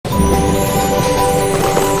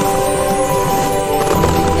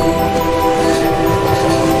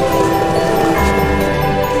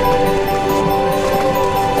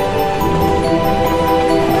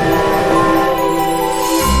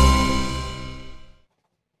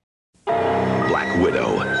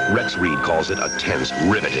Rex Reed calls it a tense,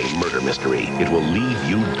 riveting murder mystery. It will leave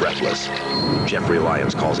you breathless. Jeffrey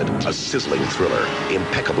Lyons calls it a sizzling thriller,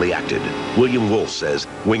 impeccably acted. William Wolfe says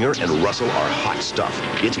Winger and Russell are hot stuff.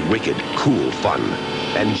 It's wicked, cool fun.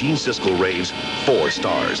 And Gene Siskel raves 4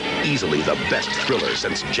 stars, easily the best thriller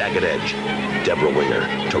since Jagged Edge. Deborah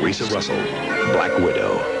Winger, Teresa Russell, Black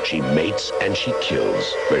Widow. She mates and she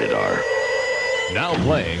kills. Rated R. Now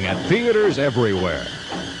playing at theaters everywhere.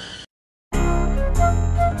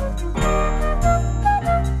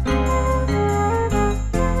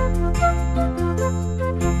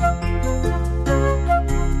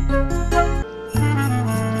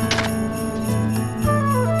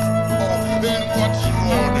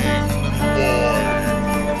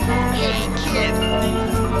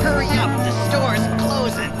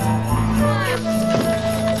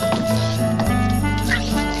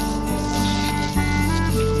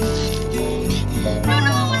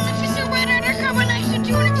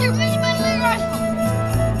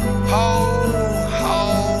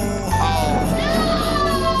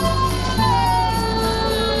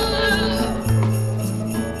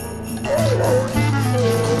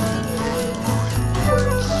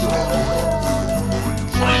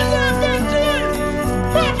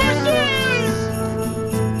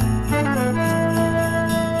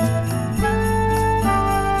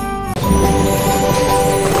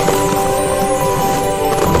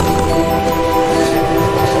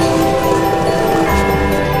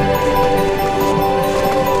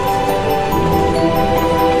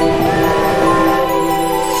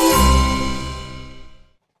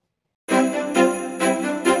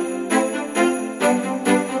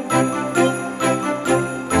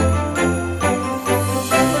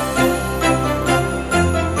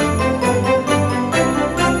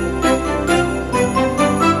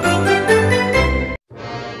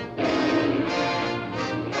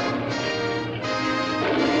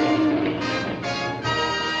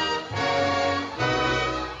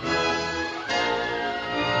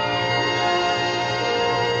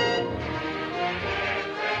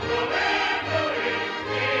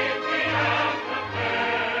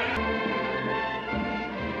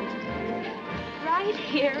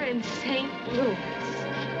 Here in St. Louis.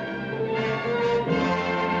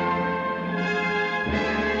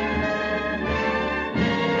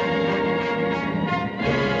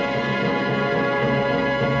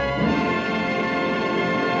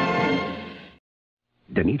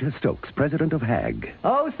 Danita Stokes, president of HAG.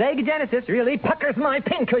 Oh, Sega Genesis really puckers my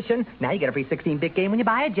pincushion. Now you get a free 16-bit game when you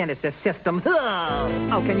buy a Genesis system.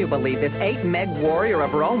 Oh, can you believe this? 8-meg warrior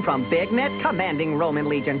of Rome from BigNet, commanding Roman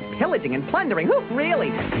legions, pillaging and plundering. Who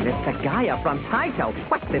really? This Sagaya from Taito.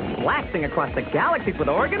 What's this blasting across the galaxies with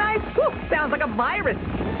organized? Sounds like a virus.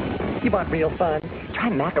 You want real fun? Try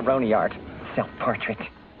macaroni art. Self-portrait.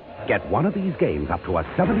 Get one of these games up to a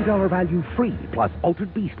 $70 value free, plus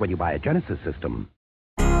Altered Beast when you buy a Genesis system.